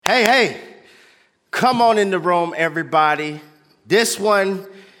Hey, come on in the room, everybody. This one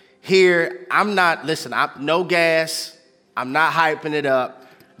here, I'm no gas. I'm not hyping it up.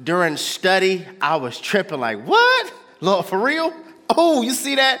 During study, I was tripping like, what? Lord, for real? Oh, you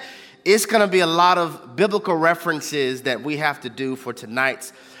see that? It's going to be a lot of biblical references that we have to do for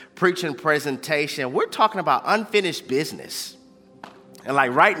tonight's preaching presentation. We're talking about unfinished business. And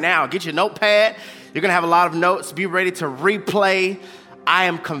like right now, get your notepad. You're going to have a lot of notes. Be ready to replay. I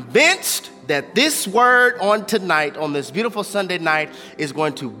am convinced that this word on tonight, on this beautiful Sunday night, is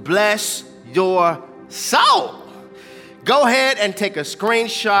going to bless your soul. Go ahead and take a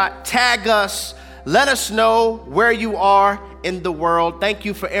screenshot, tag us, let us know where you are in the world. Thank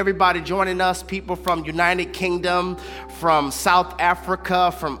you for everybody joining us, people from United Kingdom, from South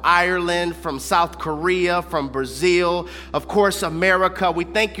Africa, from Ireland, from South Korea, from Brazil, of course, America. We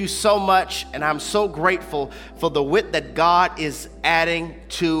thank you so much, and I'm so grateful for the wit that God is adding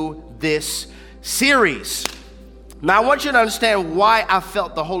to this series. Now, I want you to understand why I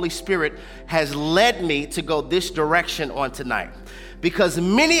felt the Holy Spirit has led me to go this direction on tonight. Because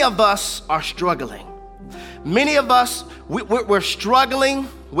many of us are struggling. Many of us, we're struggling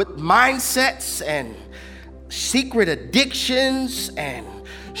with mindsets and secret addictions and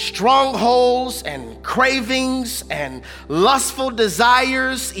strongholds and cravings and lustful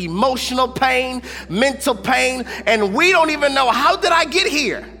desires, emotional pain, mental pain, and we don't even know, how did I get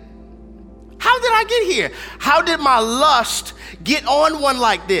here? How did I get here? How did my lust get on one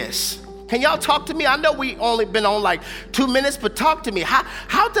like this? Can y'all talk to me? I know we only been on like 2 minutes, but talk to me.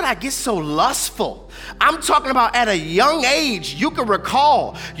 How did I get so lustful? I'm talking about at a young age. You can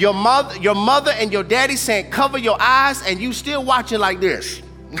recall your mother and your daddy saying, cover your eyes, and you still watching like this.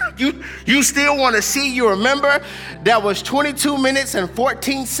 You still want to see. You remember that was 22 minutes and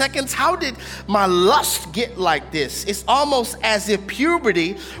 14 seconds. How did my lust get like this? It's almost as if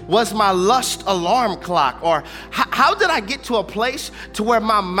puberty was my lust alarm clock. Or how did I get to a place to where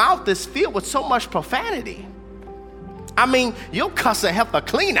my mouth is filled with so much profanity? I mean, you'll cuss a heifer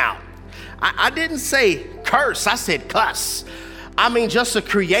clean out. I didn't say curse, I said cuss. I mean, just a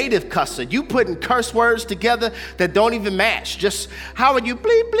creative cusser. You putting curse words together that don't even match. Just how are you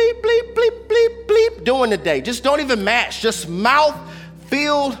bleep, bleep, bleep, bleep, bleep, bleep doing today? Just don't even match. Just mouth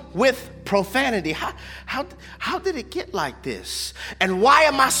filled with profanity. How did it get like this? And why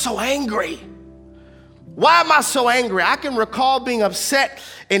am I so angry? Why am I so angry? I can recall being upset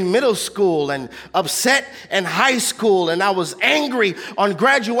in middle school and upset in high school, and I was angry on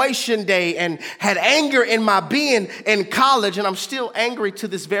graduation day and had anger in my being in college, and I'm still angry to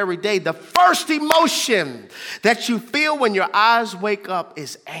this very day. The first emotion that you feel when your eyes wake up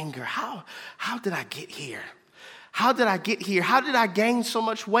is anger. How did I get here? How did I get here? How did I gain so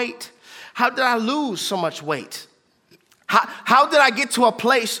much weight? How did I lose so much weight? How did I get to a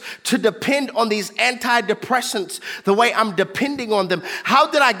place to depend on these antidepressants the way I'm depending on them? How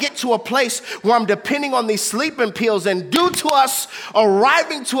did I get to a place where I'm depending on these sleeping pills? And due to us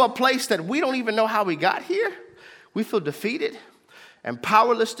arriving to a place that we don't even know how we got here, we feel defeated and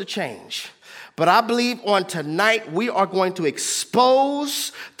powerless to change. But I believe on tonight we are going to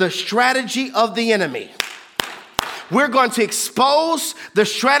expose the strategy of the enemy. We're going to expose the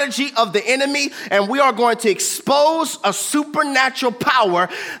strategy of the enemy, and we are going to expose a supernatural power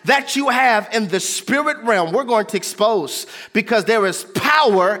that you have in the spirit realm. We're going to expose, because there is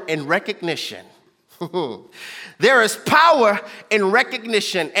power in recognition. There is power in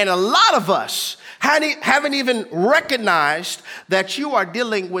recognition, and a lot of us haven't even recognized that you are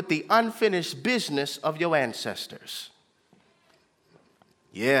dealing with the unfinished business of your ancestors.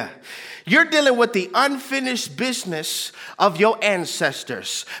 Yeah, you're dealing with the unfinished business of your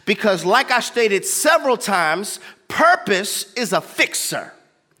ancestors, because like I stated several times, purpose is a fixer.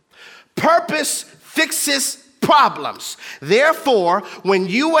 Purpose fixes problems. Therefore, when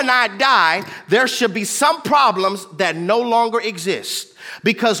you and I die, there should be some problems that no longer exist.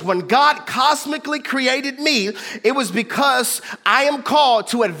 Because when God cosmically created me, it was because I am called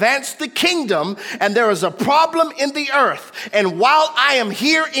to advance the kingdom, and there is a problem in the earth. And while I am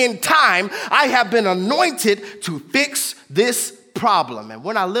here in time, I have been anointed to fix this problem. And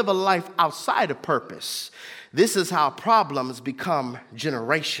when I live a life outside of purpose, this is how problems become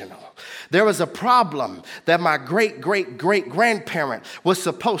generational. There was a problem that my great-great-great-grandparent was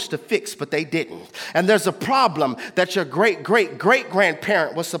supposed to fix, but they didn't. And there's a problem that your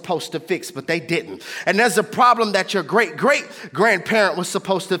great-great-great-grandparent was supposed to fix, but they didn't. And there's a problem that your great-great-grandparent was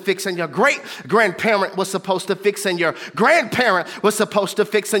supposed to fix, and your great-grandparent was supposed to fix, and your grandparent was supposed to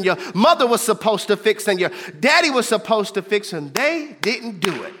fix, and your mother was supposed to fix, and your daddy was supposed to fix, and they didn't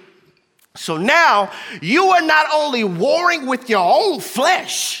do it. So now you are not only warring with your own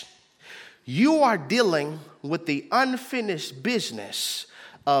flesh, you are dealing with the unfinished business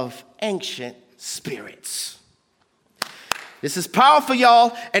of ancient spirits. This is powerful,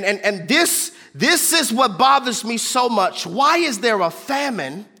 y'all. And this is what bothers me so much. Why is there a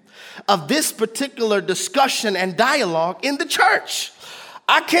famine of this particular discussion and dialogue in the church?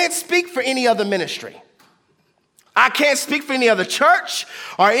 I can't speak for any other ministry. I can't speak for any other church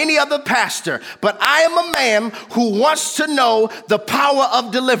or any other pastor, but I am a man who wants to know the power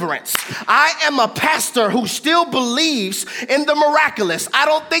of deliverance. I am a pastor who still believes in the miraculous. I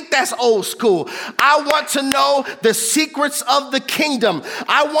don't think that's old school. I want to know the secrets of the kingdom.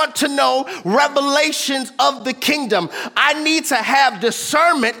 I want to know revelations of the kingdom. I need to have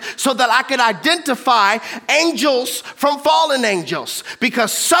discernment so that I can identify angels from fallen angels,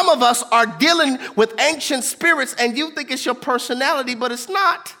 because some of us are dealing with ancient spirits and you think it's your personality, but it's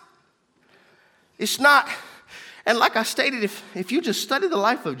not. It's not. And like I stated, if you just study the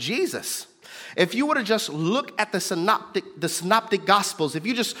life of Jesus, if you were to just look at the synoptic gospels, if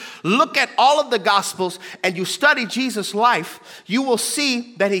you just look at all of the gospels and you study Jesus' life, you will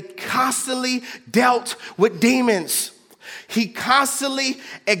see that he constantly dealt with demons. He constantly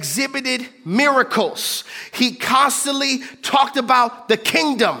exhibited miracles. He constantly talked about the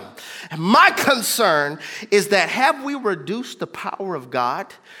kingdom. And my concern is that have we reduced the power of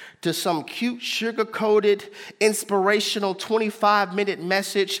God to some cute, sugar-coated, inspirational 25-minute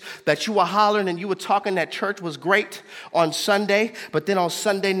message that you were hollering and you were talking that church was great on Sunday, but then on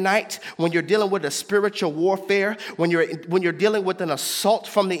Sunday night, when you're dealing with a spiritual warfare, when you're dealing with an assault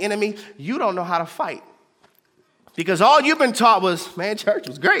from the enemy, you don't know how to fight. Because all you've been taught was, man, church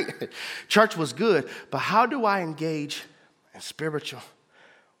was great. Church was good. But how do I engage in spiritual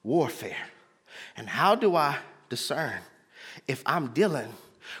warfare? And how do I discern if I'm dealing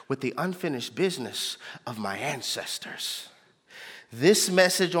with the unfinished business of my ancestors? This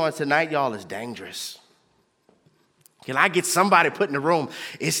message on tonight, y'all, is dangerous. Can I get somebody put in the room?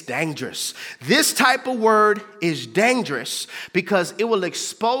 It's dangerous. This type of word is dangerous because it will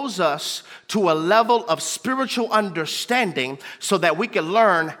expose us to a level of spiritual understanding so that we can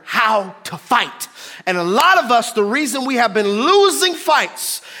learn how to fight. And a lot of us, the reason we have been losing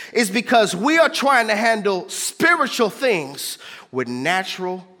fights is because we are trying to handle spiritual things with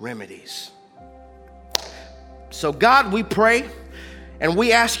natural remedies. So God, we pray. And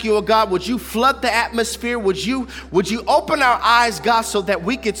we ask you, oh God, would you flood the atmosphere? Would you open our eyes, God, so that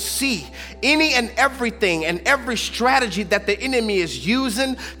we could see any and everything and every strategy that the enemy is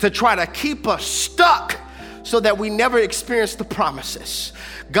using to try to keep us stuck so that we never experience the promises.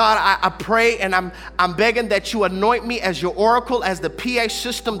 God, I pray and I'm begging that you anoint me as your oracle, as the PA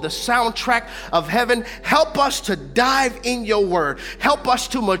system, the soundtrack of heaven. Help us to dive in your word. Help us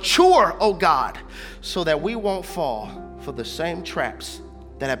to mature, oh God, so that we won't fall for the same traps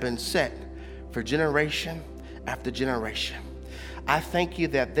that have been set for generation after generation. I thank you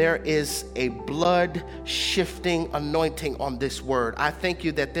that there is a blood shifting anointing on this word. I thank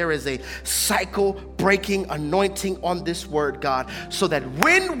you that there is a cycle breaking anointing on this word, God, so that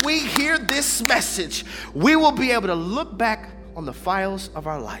when we hear this message, we will be able to look back on the files of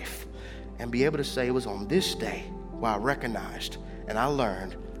our life and be able to say it was on this day where I recognized and I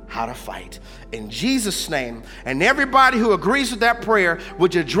learned how to fight. In Jesus' name, and everybody who agrees with that prayer,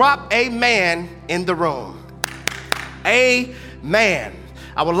 would you drop amen in the room? Amen.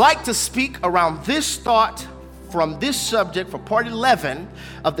 I would like to speak around this thought from this subject for part 11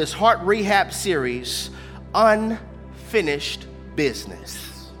 of this Heart Rehab series, Unfinished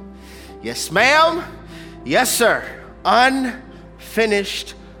Business. Yes, ma'am. Yes, sir.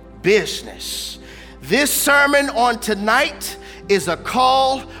 Unfinished business. This sermon on tonight is a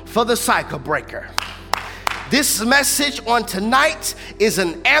call for the cycle breaker. This message on tonight is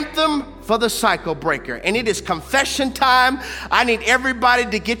an anthem for the cycle breaker, and it is confession time. I need everybody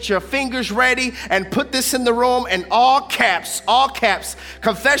to get your fingers ready and put this in the room in all caps,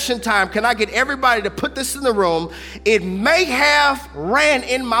 confession time. Can I get everybody to put this in the room? It may have ran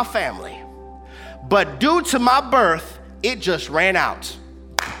in my family, but due to my birth, it just ran out.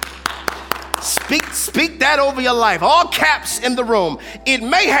 Speak that over your life. All caps in the room. It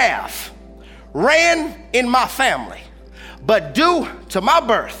may have ran in my family, but due to my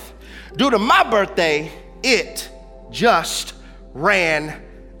birth, due to my birthday, it just ran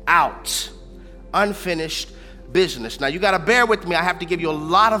out. Unfinished business. Now you got to bear with me. I have to give you a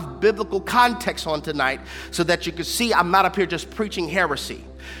lot of biblical context on tonight so that you can see I'm not up here just preaching heresy.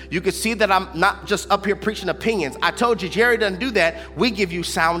 You can see that I'm not just up here preaching opinions. I told you Jerry doesn't do that. We give you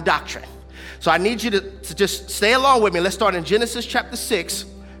sound doctrine. So I need you to just stay along with me. Let's start in Genesis chapter 6,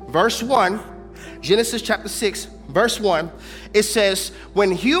 verse 1, Genesis chapter 6, verse 1, it says,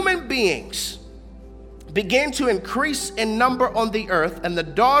 when human beings began to increase in number on the earth, and the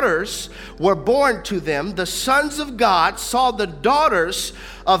daughters were born to them, the sons of God saw the daughters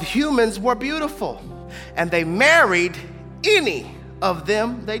of humans were beautiful, and they married any of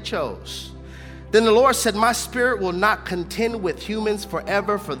them they chose. Then the Lord said, my spirit will not contend with humans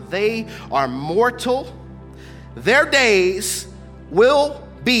forever, for they are mortal. Their days will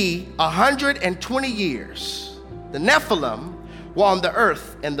be 120 years. The Nephilim were on the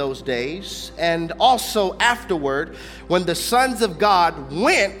earth in those days, and also afterward, when the sons of God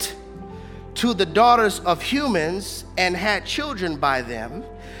went to the daughters of humans and had children by them,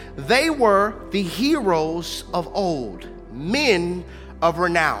 they were the heroes of old, men of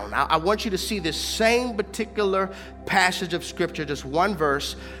renown. I want you to see this same particular passage of scripture, just one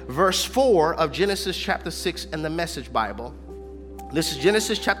verse, verse 4 of Genesis chapter 6 in the Message Bible. This is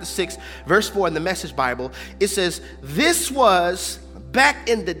Genesis chapter 6, verse 4 in the Message Bible. It says, this was back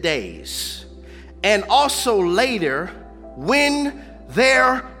in the days, and also later, when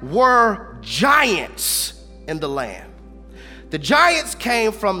there were giants in the land. The giants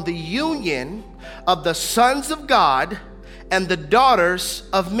came from the union of the sons of God and the daughters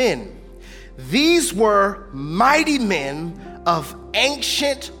of men. These were mighty men of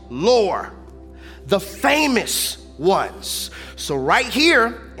ancient lore, the famous ones. So right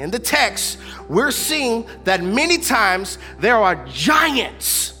here in the text, we're seeing that many times there are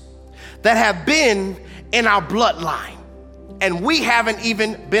giants that have been in our bloodline, and we haven't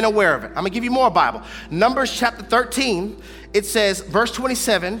even been aware of it. I'm gonna give you more Bible. Numbers chapter 13, it says, verse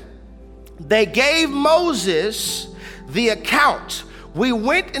 27, they gave Moses the account. We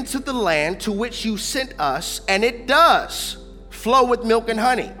went into the land to which you sent us, and it does flow with milk and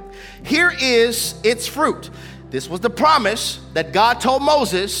honey. Here is its fruit. This was the promise that God told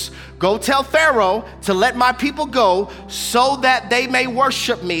Moses, go tell Pharaoh to let my people go so that they may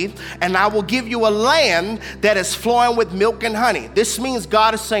worship me, and I will give you a land that is flowing with milk and honey. This means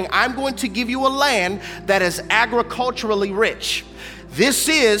God is saying, I'm going to give you a land that is agriculturally rich. This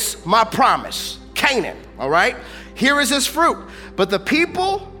is my promise, Canaan, all right? Here is his fruit. But the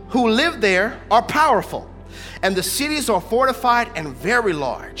people who live there are powerful, and the cities are fortified and very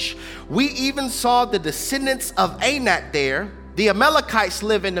large. We even saw the descendants of Anak there. The Amalekites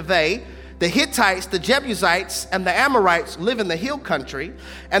live in Negev. The Hittites, the Jebusites, and the Amorites live in the hill country,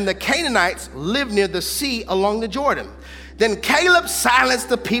 and the Canaanites live near the sea along the Jordan. Then Caleb silenced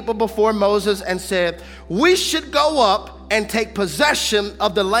the people before Moses and said, we should go up and take possession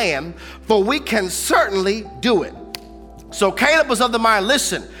of the land, for we can certainly do it. So Caleb was of the mind,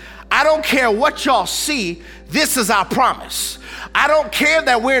 listen, I don't care what y'all see, this is our promise. I don't care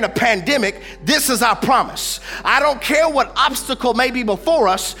that we're in a pandemic, this is our promise. I don't care what obstacle may be before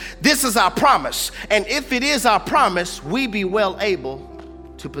us, this is our promise. And if it is our promise, we be well able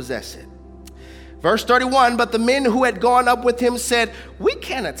to possess it. Verse 31, but the men who had gone up with him said, we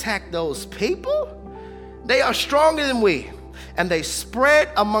can't attack those people. They are stronger than we. And they spread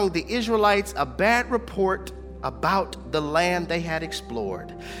among the Israelites a bad report about the land they had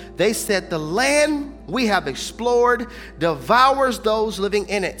explored. They said, the land we have explored devours those living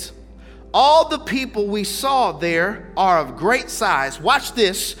in it. All the people we saw there are of great size. Watch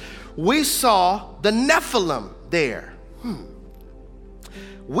this. We saw the Nephilim there.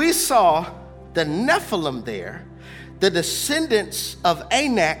 We saw the Nephilim there. The descendants of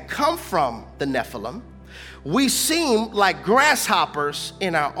Anak come from the Nephilim. We seemed like grasshoppers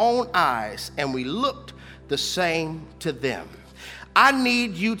in our own eyes, and we looked the same to them. I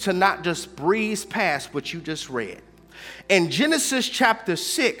need you to not just breeze past what you just read. In Genesis chapter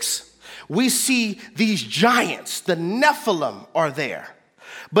 6, we see these giants, the Nephilim are there.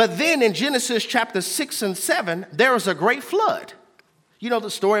 But then in Genesis chapter 6 and 7, there is a great flood. You know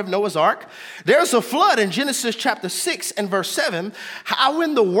the story of Noah's Ark? There's a flood in Genesis chapter 6 and verse 7. How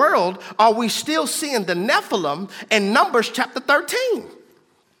in the world are we still seeing the Nephilim in Numbers chapter 13?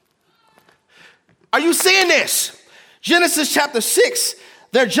 Are you seeing this? Genesis chapter 6,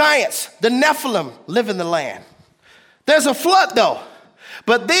 they're giants. The Nephilim live in the land. There's a flood though.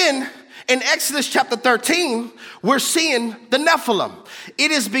 But then in Exodus chapter 13, we're seeing the Nephilim. It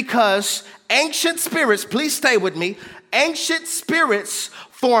is because ancient spirits, please stay with me, ancient spirits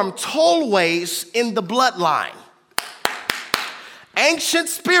form tollways in the bloodline. Ancient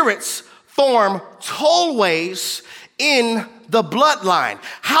spirits form tollways in the bloodline.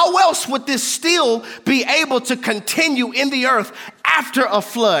 How else would this still be able to continue in the earth after a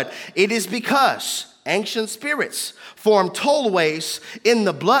flood? It is because ancient spirits form tollways in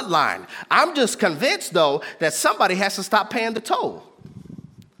the bloodline. I'm just convinced, though, that somebody has to stop paying the toll.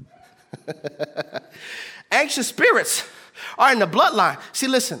 Ancient spirits are in the bloodline. See,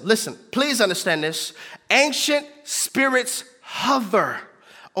 listen, please understand this. Ancient spirits hover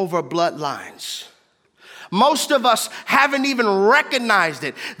over bloodlines. Most of us haven't even recognized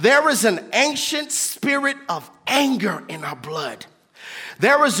it. There is an ancient spirit of anger in our blood.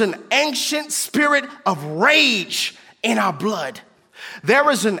 There is an ancient spirit of rage in our blood. There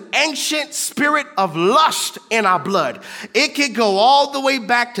is an ancient spirit of lust in our blood. It could go all the way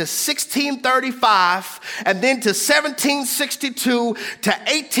back to 1635 and then to 1762 to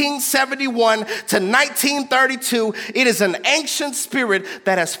 1871 to 1932. It is an ancient spirit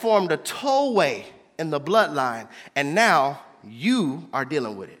that has formed a tollway in the bloodline, and now you are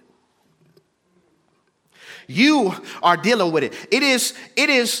dealing with it. You are dealing with it. It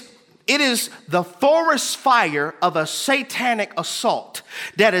is the forest fire of a satanic assault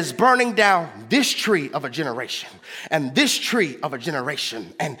that is burning down this tree of a generation and this tree of a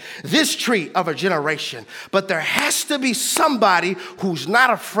generation and this tree of a generation. But there has to be somebody who's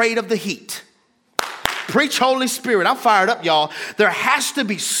not afraid of the heat. Preach, Holy Spirit. I'm fired up, y'all. There has to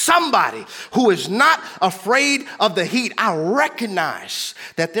be somebody who is not afraid of the heat. I recognize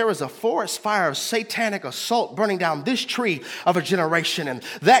that there is a forest fire of satanic assault burning down this tree of a generation and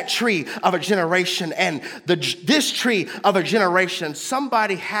that tree of a generation and this tree of a generation.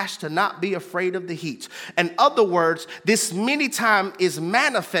 Somebody has to not be afraid of the heat. In other words, this many times is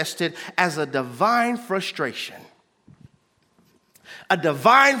manifested as a divine frustration. A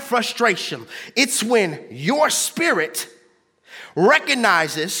divine frustration. It's when your spirit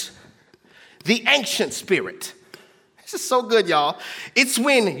recognizes the ancient spirit. This is so good, y'all. It's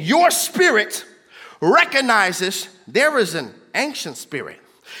when your spirit recognizes there is an ancient spirit.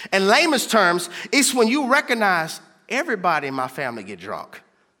 In layman's terms, it's when you recognize everybody in my family get drunk.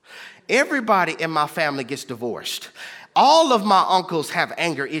 Everybody in my family gets divorced. All of my uncles have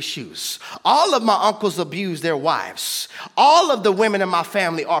anger issues. All of my uncles abuse their wives. All of the women in my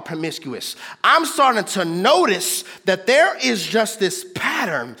family are promiscuous. I'm starting to notice that there is just this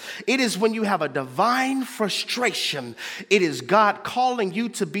pattern. It is when you have a divine frustration. It is God calling you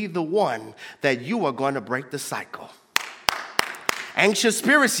to be the one that you are going to break the cycle. Ancient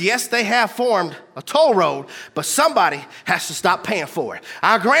spirits, yes, they have formed a toll road, but somebody has to stop paying for it.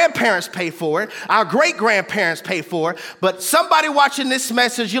 Our grandparents pay for it. Our great-grandparents pay for it. But somebody watching this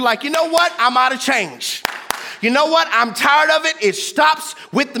message, you're like, you know what? I'm out of change. You know what? I'm tired of it. It stops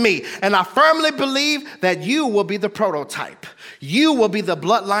with me. And I firmly believe that you will be the prototype. You will be the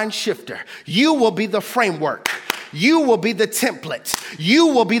bloodline shifter. You will be the framework. You will be the template. You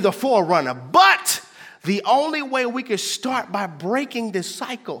will be the forerunner. But the only way we can start by breaking this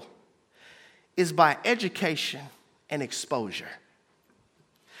cycle is by education and exposure.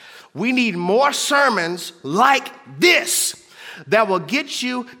 We need more sermons like this that will get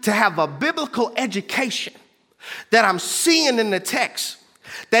you to have a biblical education that I'm seeing in the text,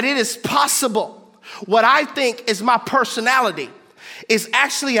 that it is possible. What I think is my personality is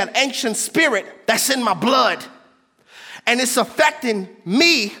actually an ancient spirit that's in my blood, and it's affecting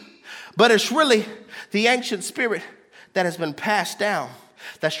me, but it's really the ancient spirit that has been passed down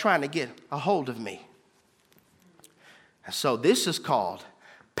that's trying to get a hold of me. And so this is called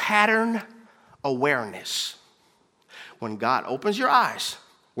pattern awareness. When God opens your eyes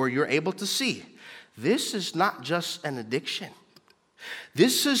where you're able to see, this is not just an addiction.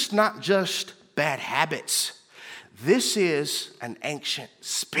 This is not just bad habits. This is an ancient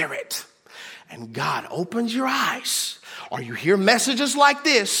spirit. And God opens your eyes, or you hear messages like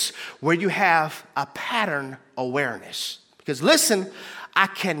this where you have a pattern awareness. Because listen, I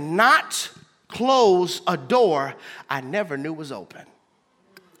cannot close a door I never knew was open.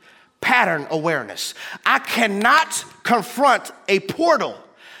 Pattern awareness. I cannot confront a portal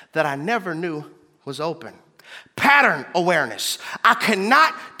that I never knew was open. Pattern awareness. I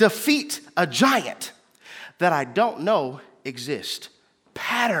cannot defeat a giant that I don't know exists.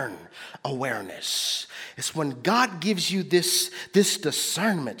 Pattern awareness. It's when God gives you this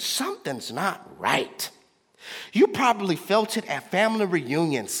discernment. Something's not right. You probably felt it at family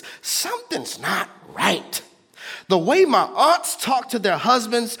reunions. Something's not right. The way my aunts talk to their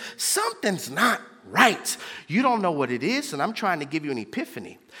husbands, something's not right. You don't know what it is, and I'm trying to give you an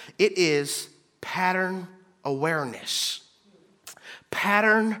epiphany. It is pattern awareness.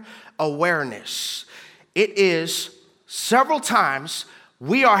 Pattern awareness. It is several times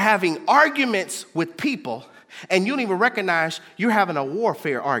we are having arguments with people, and you don't even recognize you're having a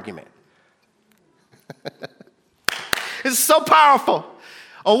warfare argument. It's so powerful.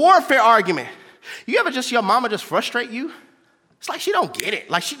 A warfare argument. You ever just, your mama just frustrate you? It's like she don't get it.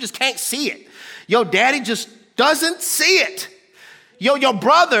 Like she just can't see it. Your daddy just doesn't see it. Your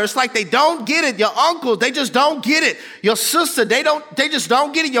brother, it's like they don't get it. Your uncles, they just don't get it. Your sister, they just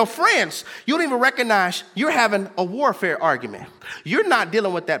don't get it. Your friends, you don't even recognize you're having a warfare argument. You're not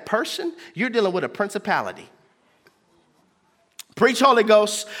dealing with that person. You're dealing with a principality. Preach, Holy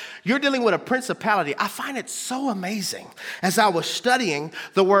Ghost. You're dealing with a principality. I find it so amazing. As I was studying,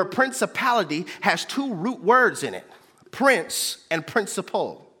 the word principality has two root words in it, prince and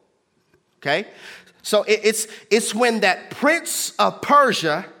principal. Okay? So it's when that prince of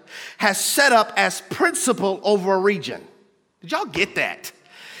Persia has set up as principal over a region. Did y'all get that?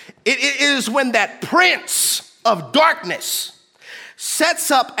 It is when that prince of darkness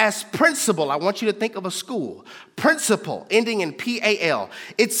sets up as principal. I want you to think of a school. Principal, ending in P-A-L.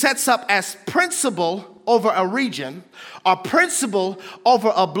 It sets up as principal over a region, or principal over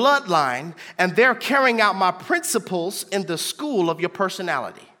a bloodline, and they're carrying out my principles in the school of your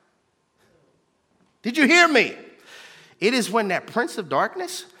personality. Did you hear me? It is when that prince of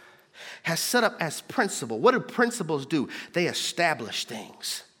darkness has set up as principal. What do principles do? They establish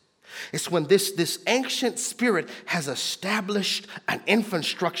things. It's when this ancient spirit has established an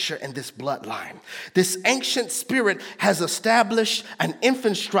infrastructure in this bloodline. This ancient spirit has established an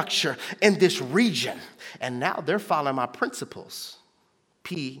infrastructure in this region. And now they're following my principles.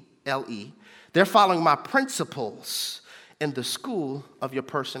 P-L-E. They're following my principles in the school of your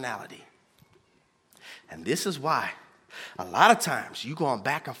personality. And this is why a lot of times you going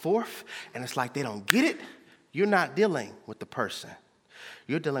back and forth and it's like they don't get it. You're not dealing with the person.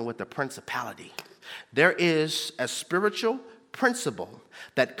 You're dealing with the principality. There is a spiritual principle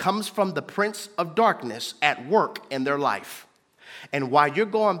that comes from the prince of darkness at work in their life. And while you're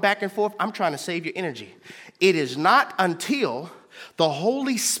going back and forth, I'm trying to save your energy. It is not until the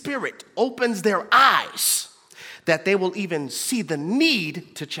Holy Spirit opens their eyes that they will even see the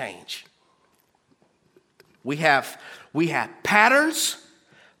need to change. We have patterns,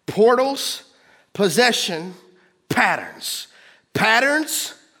 portals, possession, patterns.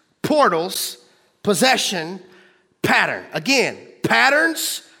 Patterns, portals, possession, pattern. Again,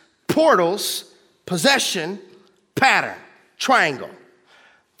 patterns, portals, possession, pattern. Triangle.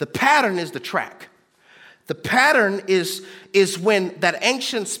 The pattern is the track. The pattern is when that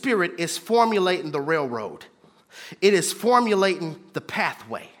ancient spirit is formulating the railroad. It is formulating the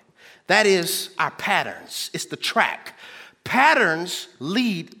pathway. That is our patterns. It's the track. Patterns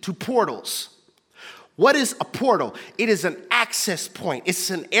lead to portals. What is a portal? It is an access point. It's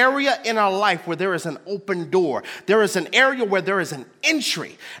an area in our life where there is an open door. There is an area where there is an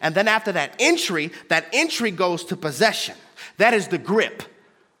entry. And then after that entry goes to possession. That is the grip.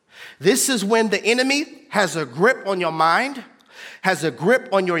 This is when the enemy has a grip on your mind, has a grip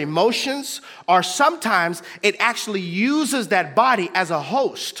on your emotions, or sometimes it actually uses that body as a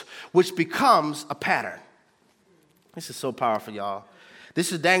host, which becomes a pattern. This is so powerful, y'all.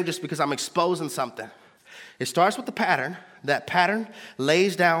 This is dangerous because I'm exposing something. It starts with the pattern. That pattern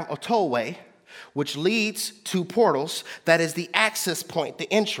lays down a tollway, which leads to portals. That is the access point,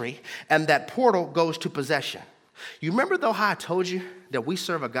 the entry, and that portal goes to possession. You remember, though, how I told you that we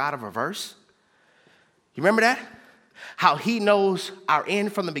serve a God of reverse? You remember that? How he knows our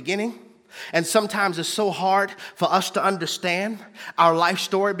end from the beginning? And sometimes it's so hard for us to understand our life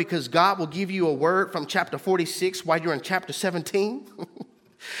story because God will give you a word from chapter 46 while you're in chapter 17.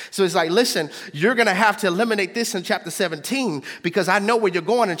 So it's like, listen, you're going to have to eliminate this in chapter 17 because I know where you're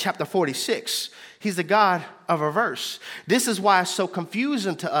going in chapter 46. He's the God of reverse. This is why it's so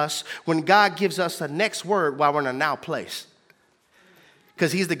confusing to us when God gives us the next word while we're in a now place.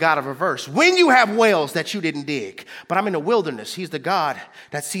 Because he's the God of reverse. When you have wells that you didn't dig, but I'm in the wilderness, he's the God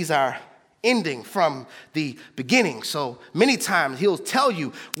that sees our ending from the beginning. So many times he'll tell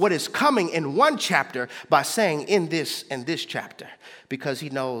you what is coming in one chapter by saying in this chapter, because he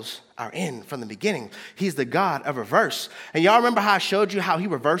knows our end from the beginning. He's the God of reverse. And y'all remember how I showed you how he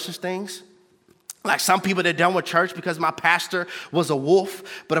reverses things? Like some people, they're done with church because my pastor was a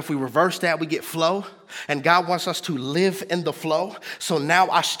wolf. But if we reverse that, we get flow. And God wants us to live in the flow. So now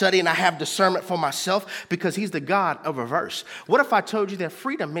I study and I have discernment for myself because he's the God of reverse. What if I told you that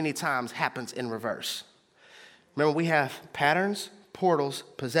freedom many times happens in reverse? Remember, we have patterns, portals,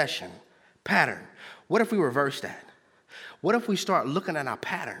 possession, pattern. What if we reverse that? What if we start looking at our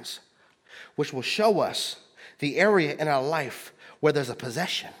patterns, which will show us the area in our life where there's a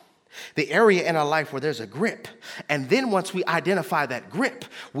possession? The area in our life where there's a grip. And then once we identify that grip,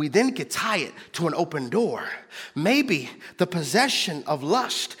 we then can tie it to an open door. Maybe the possession of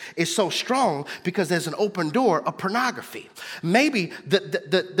lust is so strong because there's an open door of pornography. Maybe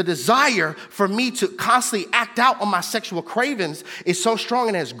the desire for me to constantly act out on my sexual cravings is so strong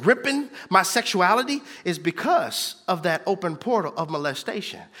and has gripping my sexuality is because of that open portal of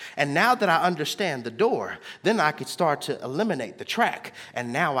molestation. And now that I understand the door, then I could start to eliminate the track.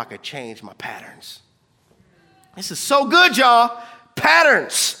 And now I could change my patterns. This is so good, y'all.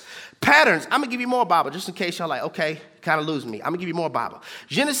 Patterns. I'm going to give you more Bible just in case y'all like, okay, kind of losing me. I'm going to give you more Bible.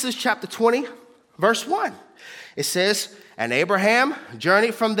 Genesis chapter 20, verse 1. It says, and Abraham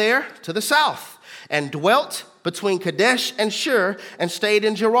journeyed from there to the south and dwelt between Kadesh and Shur and stayed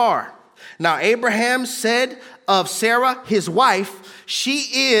in Gerar. Now Abraham said of Sarah, his wife,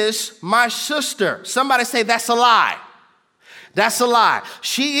 she is my sister. Somebody say that's a lie. That's a lie.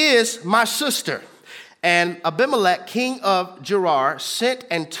 She is my sister. And Abimelech, king of Gerar, sent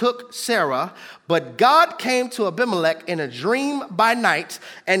and took Sarah. But God came to Abimelech in a dream by night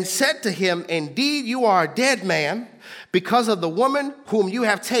and said to him, indeed, you are a dead man because of the woman whom you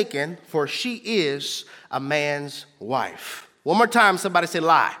have taken, for she is a man's wife. One more time, somebody say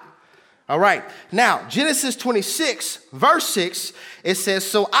lie. All right. Now, Genesis 26, verse 6, it says,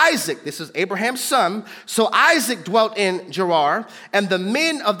 so Isaac, this is Abraham's son, so Isaac dwelt in Gerar, and the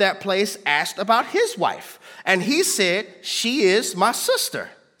men of that place asked about his wife. And he said, she is my sister.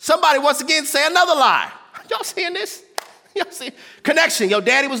 Somebody once again say another lie. Y'all seeing this? Y'all see? Connection. Your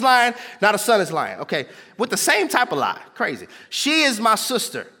daddy was lying, now the son is lying. Okay. With the same type of lie. Crazy. She is my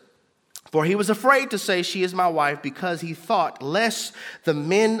sister. For he was afraid to say, she is my wife, because he thought, lest the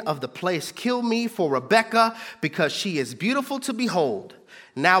men of the place kill me for Rebekah, because she is beautiful to behold.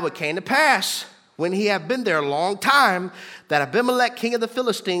 Now it came to pass, when he had been there a long time, that Abimelech, king of the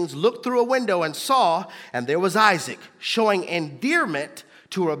Philistines, looked through a window and saw, and there was Isaac, showing endearment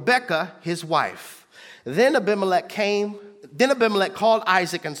to Rebekah, his wife. Then Abimelech called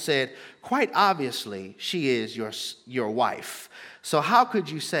Isaac and said, quite obviously, she is your wife. So how could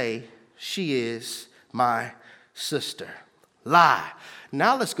you say, she is my sister? Lie.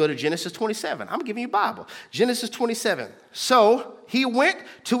 Now let's go to Genesis 27. I'm giving you Bible. Genesis 27. So he went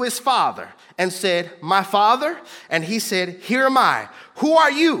to his father and said, my father? And he said, here am I. Who are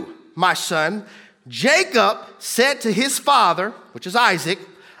you, my son? Jacob said to his father, which is Isaac,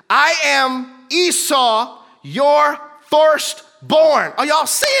 I am Esau, your firstborn. Are y'all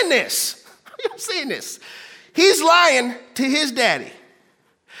seeing this? Are y'all seeing this? He's lying to his daddy.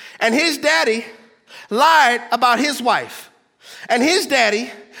 And his daddy lied about his wife. And his daddy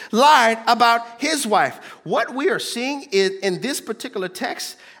lied about his wife. What we are seeing is in this particular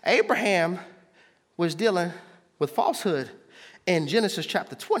text, Abraham was dealing with falsehood in Genesis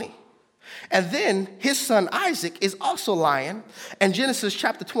chapter 20. And then his son Isaac is also lying in Genesis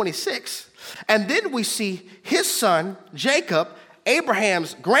chapter 26. And then we see his son Jacob,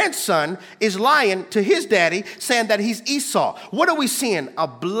 Abraham's grandson, is lying to his daddy, saying that he's Esau. What are we seeing? A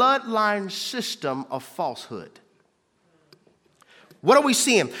bloodline system of falsehood. What are we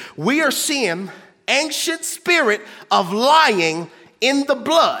seeing? We are seeing ancient spirit of lying in the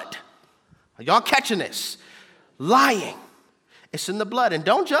blood. Are y'all catching this? Lying. It's in the blood. And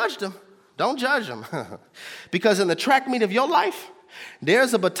don't judge them. Don't judge them. Because in the track meet of your life,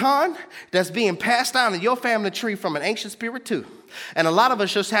 there's a baton that's being passed down in your family tree from an ancient spirit too. And a lot of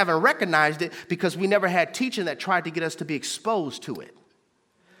us just haven't recognized it because we never had teaching that tried to get us to be exposed to it.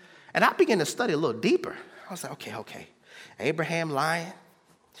 And I began to study a little deeper. I was like, okay. Abraham lying,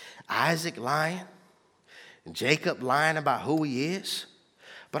 Isaac lying, and Jacob lying about who he is.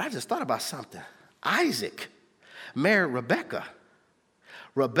 But I just thought about something. Isaac married Rebekah.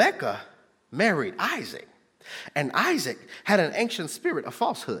 Rebekah married Isaac. And Isaac had an ancient spirit of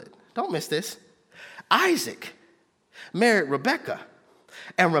falsehood. Don't miss this. Isaac married Rebekah,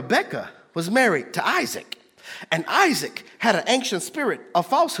 and Rebekah was married to Isaac. And Isaac had an ancient spirit of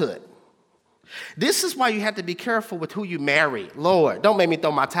falsehood. This is why you have to be careful with who you marry. Lord, don't make me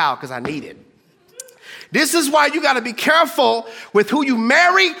throw my towel because I need it. This is why you got to be careful with who you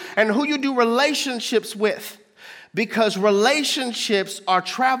marry and who you do relationships with. Because relationships are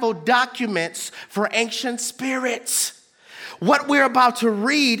travel documents for ancient spirits. What we're about to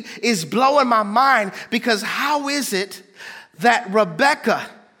read is blowing my mind, because how is it that Rebekah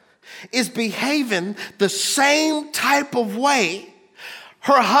is behaving the same type of way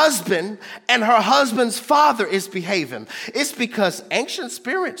her husband and her husband's father is behaving? It's because ancient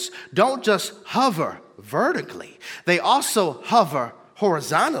spirits don't just hover vertically. They also hover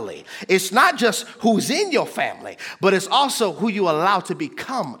horizontally. It's not just who's in your family, but it's also who you allow to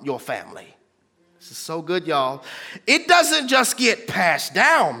become your family. This is so good, y'all. It doesn't just get passed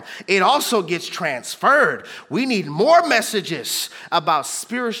down. It also gets transferred. We need more messages about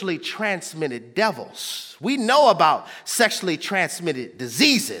spiritually transmitted devils. We know about sexually transmitted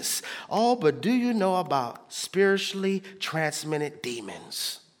diseases. Oh, but do you know about spiritually transmitted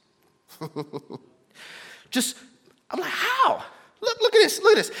demons? I'm like, how? Look at this.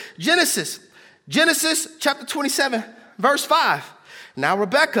 Genesis chapter 27, verse 5. Now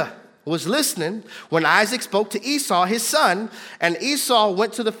Rebekah was listening when Isaac spoke to Esau, his son, and Esau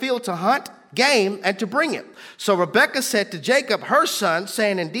went to the field to hunt game and to bring it. So Rebekah said to Jacob, her son,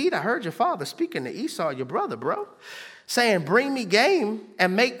 saying, indeed, I heard your father speaking to Esau, your brother, bro, saying, bring me game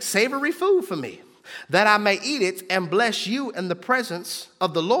and make savory food for me, that I may eat it and bless you in the presence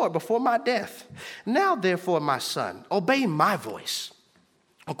of the Lord before my death. Now, therefore, my son, obey my voice,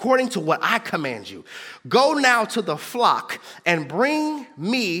 according to what I command you. Go now to the flock and bring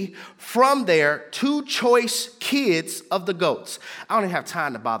me from there 2 choice kids of the goats. I don't even have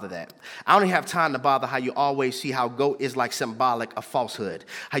time to bother that. I don't even have time to bother how you always see how goat is like symbolic of falsehood.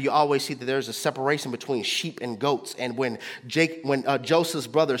 How you always see that there's a separation between sheep and goats. And when Joseph's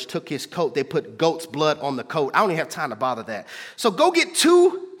brothers took his coat, they put goat's blood on the coat. I don't even have time to bother that. So go get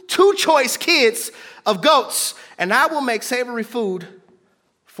two choice kids of goats, and I will make savory food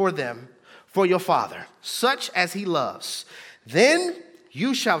for them, for your father, such as he loves. Then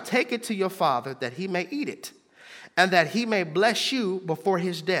you shall take it to your father that he may eat it, and that he may bless you before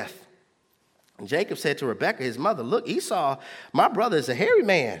his death. And Jacob said to Rebekah, his mother, look, Esau, my brother, is a hairy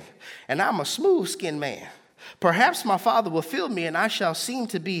man, and I'm a smooth-skinned man. Perhaps my father will feel me, and I shall seem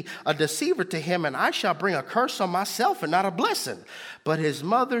to be a deceiver to him, and I shall bring a curse on myself and not a blessing. But his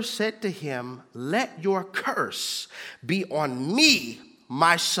mother said to him, let your curse be on me,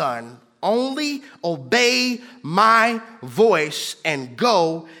 my son, only obey my voice and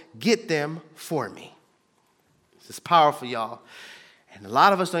go get them for me. This is powerful, y'all. And a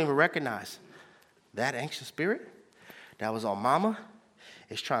lot of us don't even recognize that anxious spirit that was on mama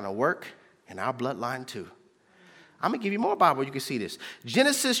is trying to work in our bloodline too. I'm going to give you more Bible. You can see this.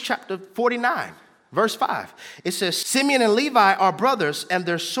 Genesis chapter 49, verse 5. It says, Simeon and Levi are brothers, and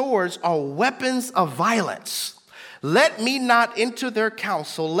their swords are weapons of violence. Let me not enter their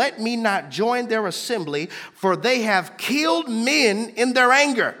council. Let me not join their assembly, for they have killed men in their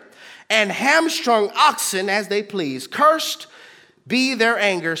anger and hamstrung oxen as they please. Cursed be their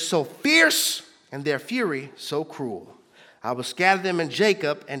anger so fierce and their fury so cruel. I will scatter them in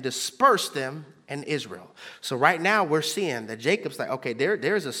Jacob and disperse them in Israel. So right now we're seeing that Jacob's like, okay,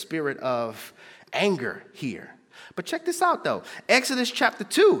 there's a spirit of anger here. But check this out though. Exodus chapter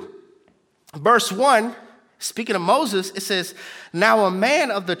 2, verse 1. Speaking of Moses, it says, now a man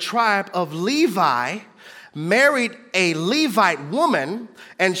of the tribe of Levi married a Levite woman,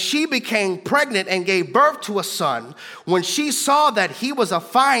 and she became pregnant and gave birth to a son. When she saw that he was a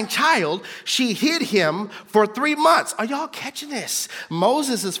fine child, she hid him for 3 months. Are y'all catching this?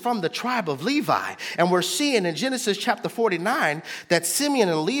 Moses is from the tribe of Levi, and we're seeing in Genesis chapter 49 that Simeon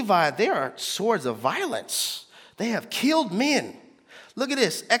and Levi, they are swords of violence. They have killed men. Look at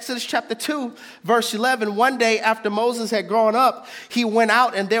this, Exodus chapter 2, verse 11. One day after Moses had grown up, he went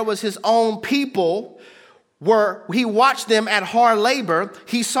out and there was his own people where he watched them at hard labor.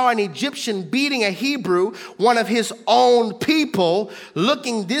 He saw an Egyptian beating a Hebrew, one of his own people.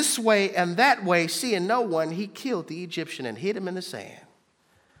 Looking this way and that way, seeing no one, he killed the Egyptian and hid him in the sand.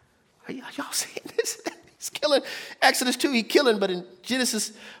 Are y'all seeing this? He's killing. Exodus 2, he's killing, but in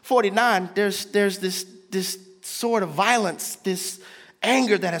Genesis 49, there's this sort of violence, this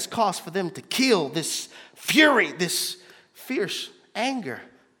anger that has caused for them to kill, this fury, this fierce anger.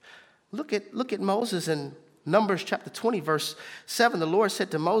 Look at Moses in Numbers chapter 20, verse 7. The Lord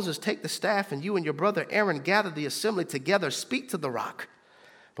said to Moses, take the staff, and you and your brother Aaron gather the assembly together, speak to the rock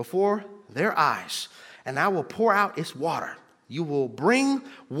before their eyes, and I will pour out its water. You will bring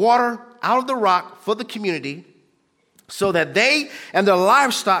water out of the rock for the community so that they and their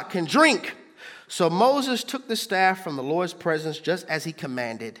livestock can drink. So Moses took the staff from the Lord's presence just as he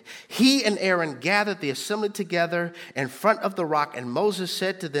commanded. He and Aaron gathered the assembly together in front of the rock, and Moses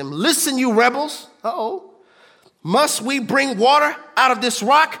said to them, listen, you rebels. Must we bring water out of this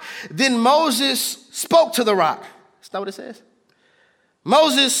rock? Then Moses spoke to the rock. That's not what it says.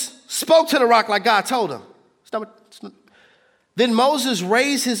 Moses spoke to the rock like God told him. Then Moses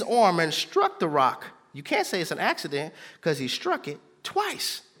raised his arm and struck the rock. You can't say it's an accident because he struck it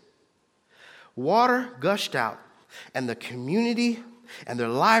twice. Water gushed out, and the community and their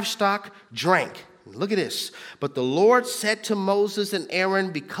livestock drank. Look at this. But the Lord said to Moses and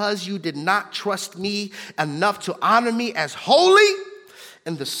Aaron, because you did not trust me enough to honor me as holy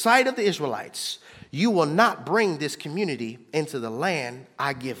in the sight of the Israelites, you will not bring this community into the land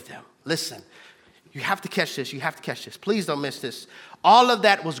I give them. Listen, you have to catch this. You have to catch this. Please don't miss this. All of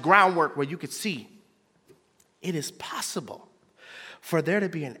that was groundwork where you could see it is possible for there to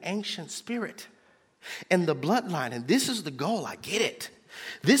be an ancient spirit in the bloodline. And this is the goal. I get it.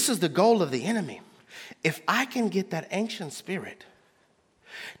 This is the goal of the enemy. If I can get that ancient spirit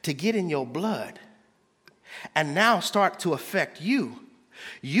to get in your blood and now start to affect you,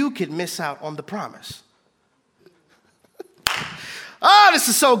 you could miss out on the promise. Oh, this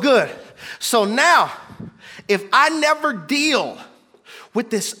is so good. So now, if I never deal with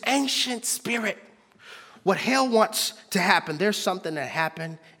this ancient spirit, what hell wants to happen, there's something that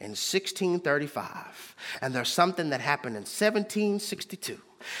happened in 1635, and there's something that happened in 1762.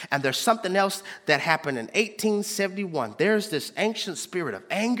 And there's something else that happened in 1871. There's this ancient spirit of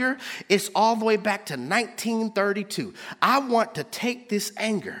anger. It's all the way back to 1932. I want to take this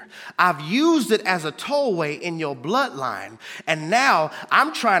anger. I've used it as a tollway in your bloodline. And now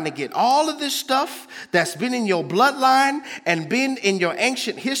I'm trying to get all of this stuff that's been in your bloodline and been in your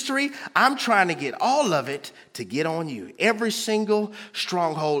ancient history. I'm trying to get all of it to get on you. Every single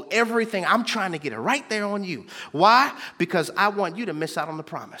stronghold, everything, I'm trying to get it right there on you. Why? Because I want you to miss out on the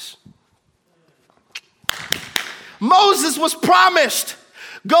promise. Moses was promised,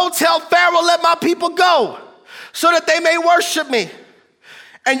 go tell Pharaoh, let my people go so that they may worship me.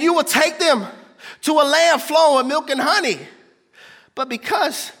 And you will take them to a land flowing with milk and honey. But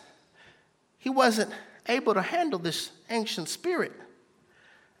because he wasn't able to handle this ancient spirit,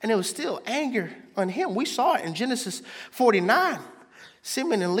 and there was still anger on him. We saw it in Genesis 49.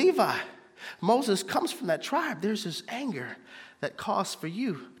 Simeon and Levi. Moses comes from that tribe. There's this anger that caused for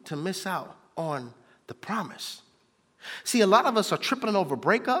you to miss out on the promise. See, a lot of us are tripping over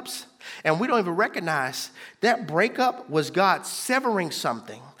breakups, and we don't even recognize that breakup was God severing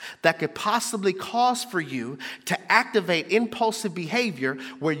something that could possibly cause for you to activate impulsive behavior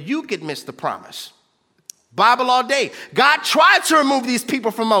where you could miss the promise. Bible all day. God tried to remove these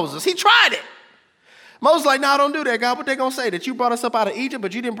people from Moses. He tried it. Moses like, no, don't do that, God. What they going to say? That you brought us up out of Egypt,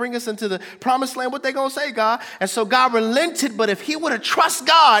 but you didn't bring us into the promised land? What they going to say, God? And so God relented, but if he would have trusted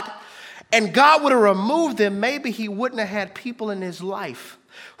God and God would have removed them, maybe he wouldn't have had people in his life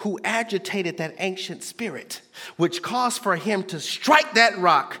who agitated that ancient spirit, which caused for him to strike that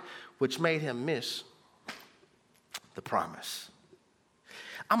rock, which made him miss the promise.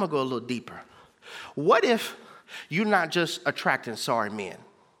 I'm going to go a little deeper. What if you're not just attracting sorry men?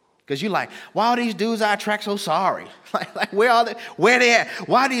 Because you're like, why are these dudes I attract so sorry? Like where are they? Where they at?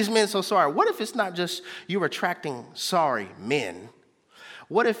 Why are these men so sorry? What if it's not just you're attracting sorry men?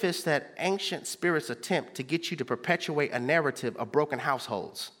 What if it's that ancient spirit's attempt to get you to perpetuate a narrative of broken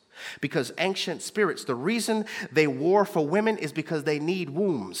households? Because ancient spirits, the reason they war for women is because they need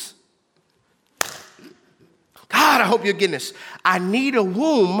wombs. God, I hope you're getting this. I need a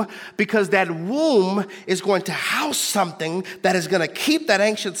womb because that womb is going to house something that is going to keep that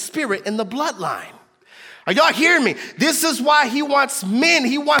ancient spirit in the bloodline. Are y'all hearing me? This is why he wants men.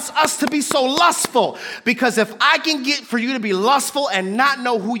 He wants us to be so lustful. Because if I can get for you to be lustful and not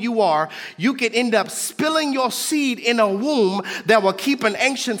know who you are, you can end up spilling your seed in a womb that will keep an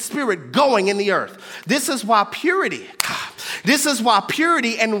ancient spirit going in the earth. This is why purity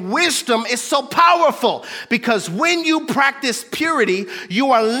and wisdom is so powerful. Because when you practice purity,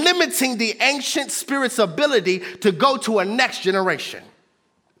 you are limiting the ancient spirit's ability to go to a next generation.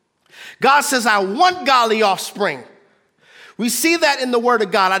 God says, I want godly offspring. We see that in the word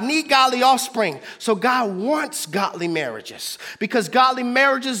of God. I need godly offspring. So God wants godly marriages because godly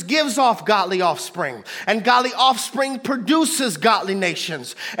marriages gives off godly offspring, and godly offspring produces godly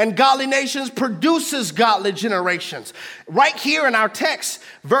nations, and godly nations produces godly generations. Right here in our text,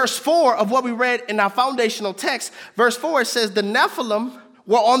 verse 4 of what we read in our foundational text, verse 4, it says the Nephilim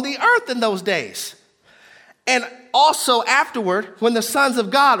were on the earth in those days. And also afterward, when the sons of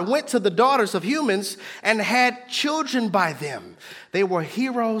God went to the daughters of humans and had children by them, they were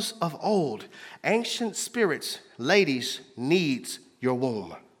heroes of old. Ancient spirits, ladies, needs your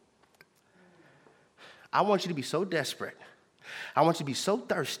womb. I want you to be so desperate. I want you to be so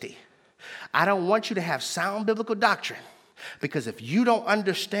thirsty. I don't want you to have sound biblical doctrine. Because if you don't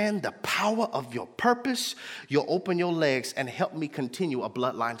understand the power of your purpose, you'll open your legs and help me continue a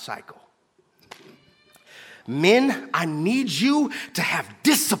bloodline cycle. Men, I need you to have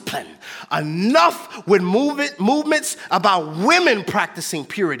discipline. Enough with movements about women practicing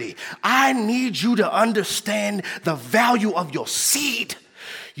purity. I need you to understand the value of your seed.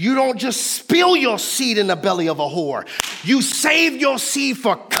 You don't just spill your seed in the belly of a whore. You save your seed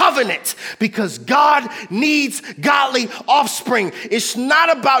for covenant because God needs godly offspring. It's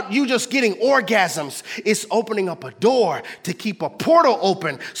not about you just getting orgasms. It's opening up a door to keep a portal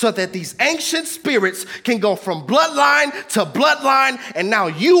open so that these ancient spirits can go from bloodline to bloodline, and now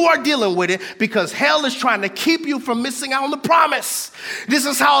you are dealing with it because hell is trying to keep you from missing out on the promise. This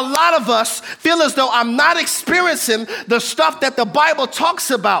is how a lot of us feel as though I'm not experiencing the stuff that the Bible talks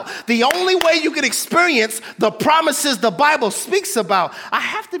about. The only way you can experience the promises the Bible speaks about, I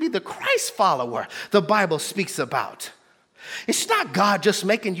have to be the Christ follower the Bible speaks about. It's not God just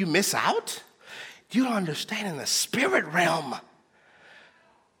making you miss out. You don't understand in the spirit realm.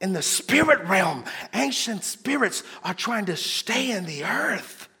 In the spirit realm, ancient spirits are trying to stay in the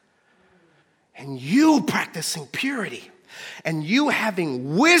earth. And you practicing purity and you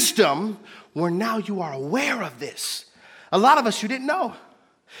having wisdom where now you are aware of this. A lot of us, you didn't know.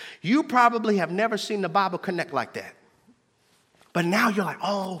 You probably have never seen the Bible connect like that. But now you're like,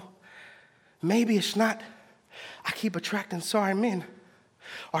 oh, maybe it's not, I keep attracting sorry men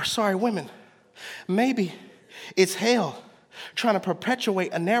or sorry women. Maybe it's hell trying to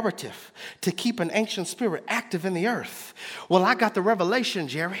perpetuate a narrative to keep an ancient spirit active in the earth. Well, I got the revelation,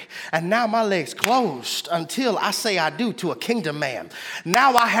 Jerry, and now my legs closed until I say I do to a kingdom man.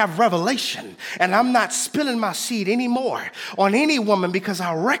 Now I have revelation, and I'm not spilling my seed anymore on any woman because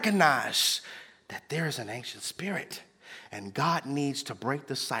I recognize that there is an ancient spirit, and God needs to break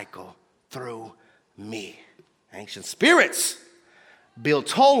the cycle through me. Ancient spirits build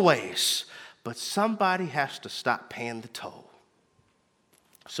tollways, but somebody has to stop paying the toll.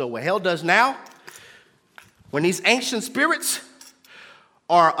 So what hell does now, when these ancient spirits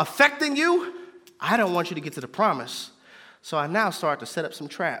are affecting you, I don't want you to get to the promise. So I now start to set up some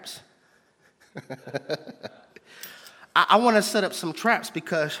traps. I want to set up some traps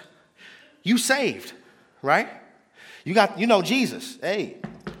because you saved, right? You know Jesus. Hey,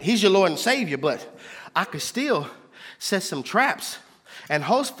 he's your Lord and Savior, but I could still set some traps. And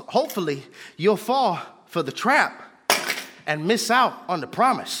hopefully you'll fall for the trap and miss out on the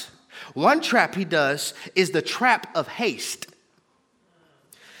promise. One trap he does is the trap of haste.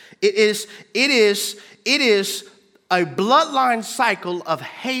 It is a bloodline cycle of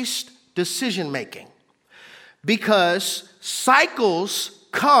haste decision making because cycles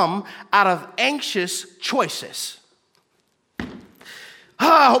come out of anxious choices.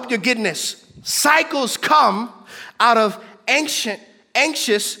 I hope you're getting this. Cycles come out of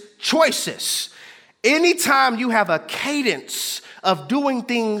anxious choices. Anytime you have a cadence of doing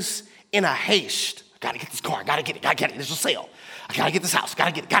things in a haste, gotta get this car, gotta get it, there's a sale. I gotta get this house,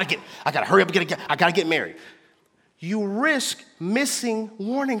 gotta get it, I gotta hurry up and I gotta get married. You risk missing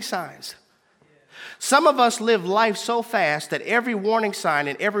warning signs. Some of us live life so fast that every warning sign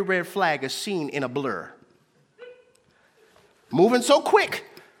and every red flag is seen in a blur. Moving so quick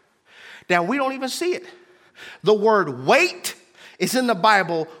that we don't even see it. The word wait is in the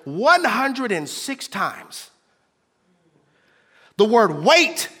Bible 106 times. The word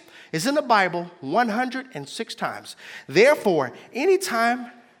wait is in the Bible 106 times. Therefore,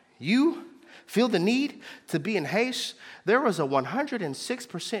 anytime you feel the need to be in haste, there is a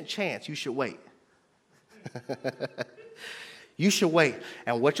 106% chance you should wait. You should wait.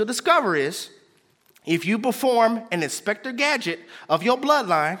 And what you'll discover is, if you perform an Inspector Gadget of your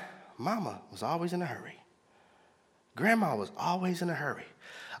bloodline, mama was always in a hurry. Grandma was always in a hurry.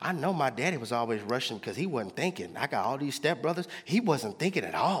 I know my daddy was always rushing because he wasn't thinking. I got all these stepbrothers. He wasn't thinking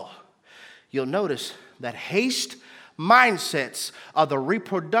at all. You'll notice that haste mindsets are the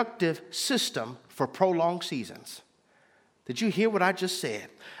reproductive system for prolonged seasons. Did you hear what I just said?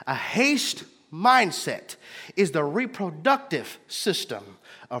 A haste mindset is the reproductive system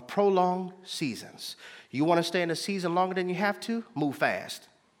of prolonged seasons. You want to stay in a season longer than you have to? Move fast.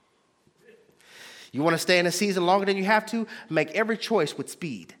 You want to stay in a season longer than you have to? Make every choice with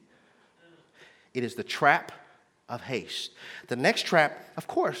speed. It is the trap of haste. The next trap, of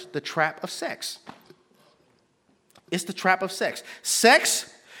course, the trap of sex. It's the trap of sex.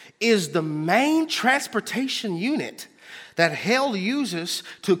 Sex is the main transportation unit that hell uses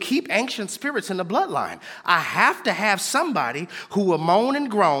to keep ancient spirits in the bloodline. I have to have somebody who will moan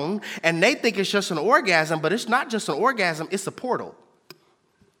and groan, and they think it's just an orgasm, but it's not just an orgasm, it's a portal.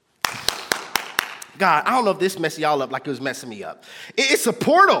 God, I don't know if this messed y'all up like it was messing me up. It's a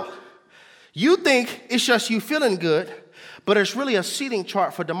portal. You think it's just you feeling good, but it's really a seating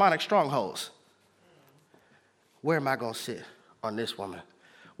chart for demonic strongholds. Where am I going to sit on this woman?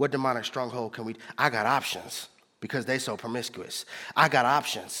 What demonic stronghold can we? I got options because they so promiscuous. I got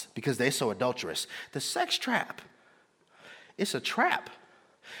options because they so adulterous. The sex trap, it's a trap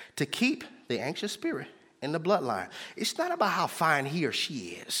to keep the anxious spirit in the bloodline. It's not about how fine he or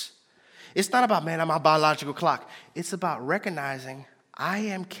she is. It's not about, man, I'm my biological clock. It's about recognizing I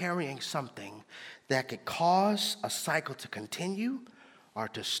am carrying something that could cause a cycle to continue or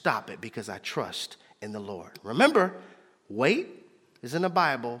to stop it because I trust in the Lord. Remember, wait is in the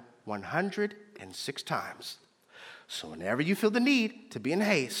Bible 106 times. So whenever you feel the need to be in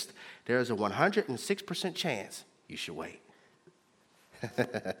haste, there is a 106% chance you should wait.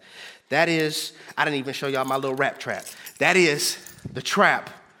 That is, I didn't even show y'all my little rap trap. That is the trap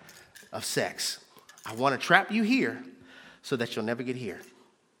of sex. I want to trap you here so that you'll never get here.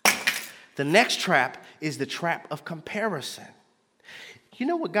 The next trap is the trap of comparison. You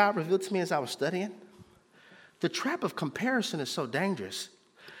know what God revealed to me as I was studying? The trap of comparison is so dangerous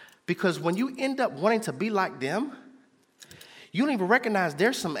because when you end up wanting to be like them, you don't even recognize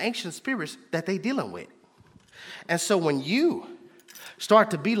there's some ancient spirits that they're dealing with. And so when you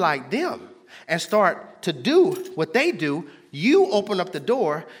start to be like them and start to do what they do, you open up the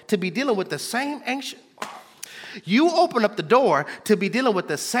door to be dealing with the same ancient. You open up the door to be dealing with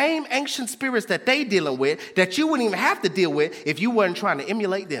the same ancient spirits that they dealing with that you wouldn't even have to deal with if you weren't trying to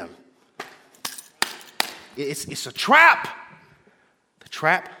emulate them. It's a trap. The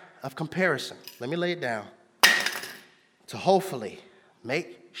trap of comparison. Let me lay it down. To hopefully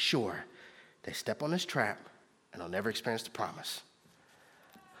make sure they step on this trap and they'll never experience the promise.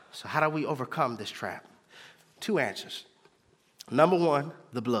 So how do we overcome this trap? 2 answers. Number 1,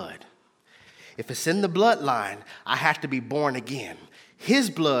 the blood. If it's in the bloodline, I have to be born again. His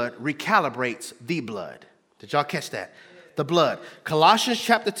blood recalibrates the blood. Did y'all catch that? The blood. Colossians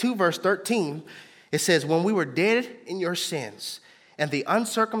chapter 2, verse 13, it says, when we were dead in your sins and the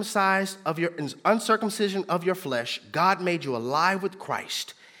uncircumcision of your flesh, God made you alive with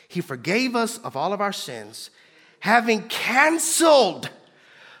Christ. He forgave us of all of our sins, having canceled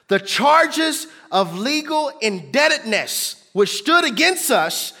the charges of legal indebtedness which stood against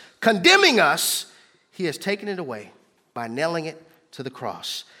us, condemning us. He has taken it away by nailing it to the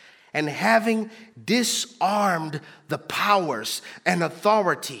cross. And having disarmed the powers and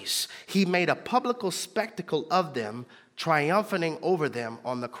authorities, he made a public spectacle of them, triumphing over them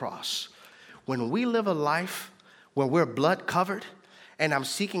on the cross. When we live a life where we're blood covered and I'm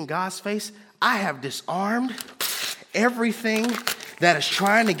seeking God's face, I have disarmed everything that is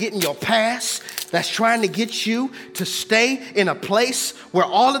trying to get in your past, that's trying to get you to stay in a place where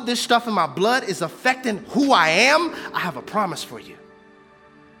all of this stuff in my blood is affecting who I am. I have a promise for you.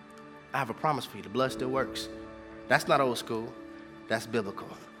 I have a promise for you. The blood still works. That's not old school. That's biblical.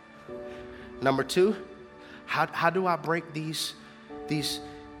 Number 2, how do I break these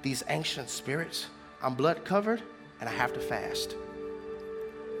ancient spirits? I'm blood covered and I have to fast.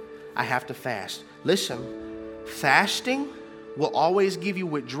 I have to fast. Listen, fasting will always give you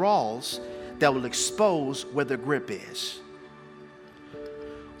withdrawals that will expose where the grip is.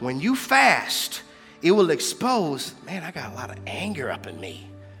 When you fast, it will expose, man, I got a lot of anger up in me.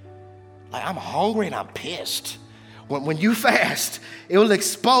 Like I'm hungry and I'm pissed. When you fast, it will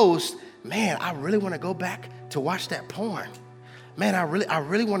expose, man, I really want to go back to watch that porn. Man, I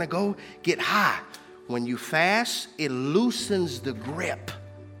really want to go get high. When you fast, it loosens the grip.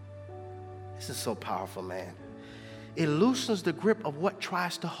 This is so powerful, man. It loosens the grip of what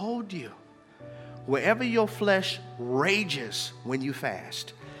tries to hold you. Wherever your flesh rages when you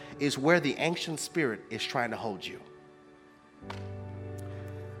fast is where the ancient spirit is trying to hold you.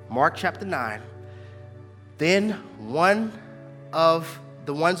 Mark chapter 9. Then one of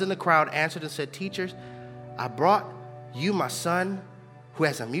the ones in the crowd answered and said, "Teachers, I brought you my son who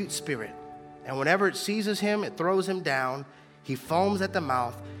has a mute spirit. And whenever it seizes him, it throws him down. He foams at the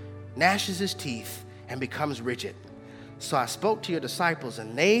mouth, gnashes his teeth, and becomes rigid. So I spoke to your disciples,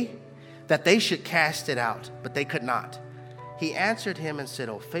 and that they should cast it out, but they could not." He answered him and said,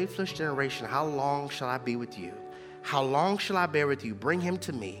 "O faithless generation, how long shall I be with you? How long shall I bear with you? Bring him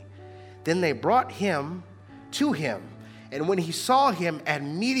to me." Then they brought him to him, and when he saw him,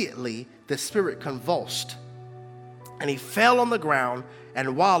 immediately the spirit convulsed, and he fell on the ground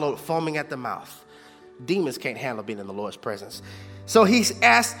and wallowed, foaming at the mouth. Demons can't handle being in the Lord's presence. So he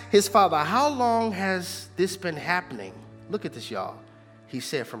asked his father, "How long has this been happening?" Look at this, y'all. He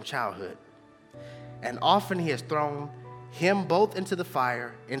said, "From childhood. And often he has thrown him both into the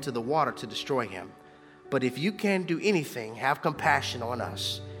fire, into the water to destroy him. But if you can do anything, have compassion on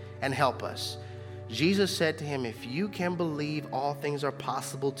us and help us." Jesus said to him, "If you can believe, all things are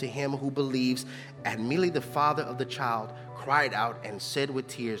possible to him who believes." And immediately the father of the child cried out and said with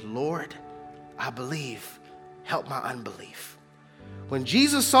tears, "Lord, I believe. Help my unbelief." When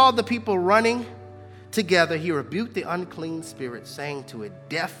Jesus saw the people running together, he rebuked the unclean spirit, saying to a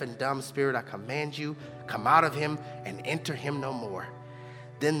deaf and dumb spirit, I command you, come out of him and enter him no more.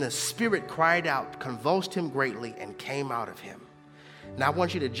 Then the spirit cried out, convulsed him greatly, and came out of him. Now I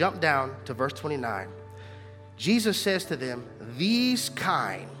want you to jump down to verse 29. Jesus says to them, these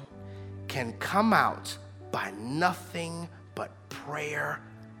kind can come out by nothing but prayer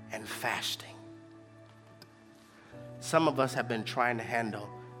and fasting. Some of us have been trying to handle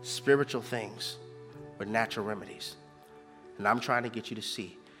spiritual things with natural remedies. And I'm trying to get you to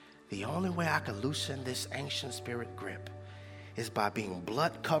see the only way I can loosen this ancient spirit grip is by being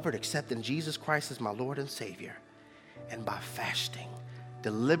blood covered, accepting Jesus Christ as my Lord and Savior, and by fasting,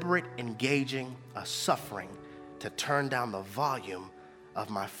 deliberate engaging a suffering to turn down the volume of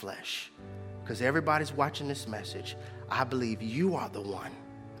my flesh. Because everybody's watching this message, I believe you are the one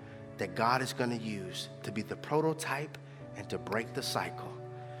that God is going to use to be the prototype and to break the cycle.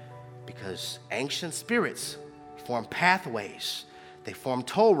 Because ancient spirits form pathways, they form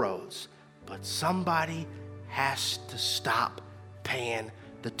toll roads, but somebody has to stop paying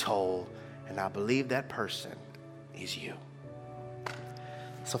the toll, and I believe that person is you.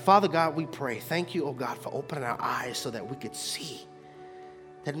 So Father God, we pray, thank you, oh God, for opening our eyes so that we could see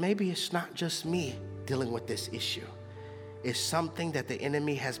that maybe it's not just me dealing with this issue. It's something that the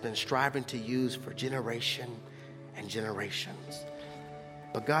enemy has been striving to use for generation and generations.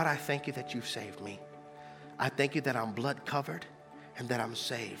 But God, I thank you that you've saved me. I thank you that I'm blood covered and that I'm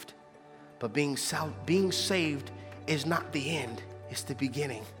saved. But being saved is not the end, it's the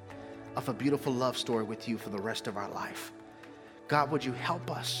beginning of a beautiful love story with you for the rest of our life. God, would you help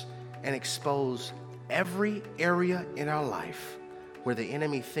us and expose every area in our life where the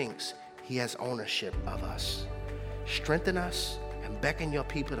enemy thinks he has ownership of us. Strengthen us and beckon your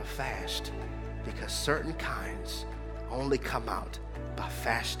people to fast, because certain kinds only come out by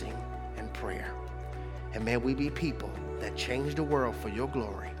fasting and prayer. And may we be people that change the world for your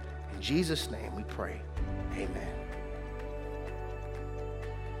glory. In Jesus' name we pray, amen.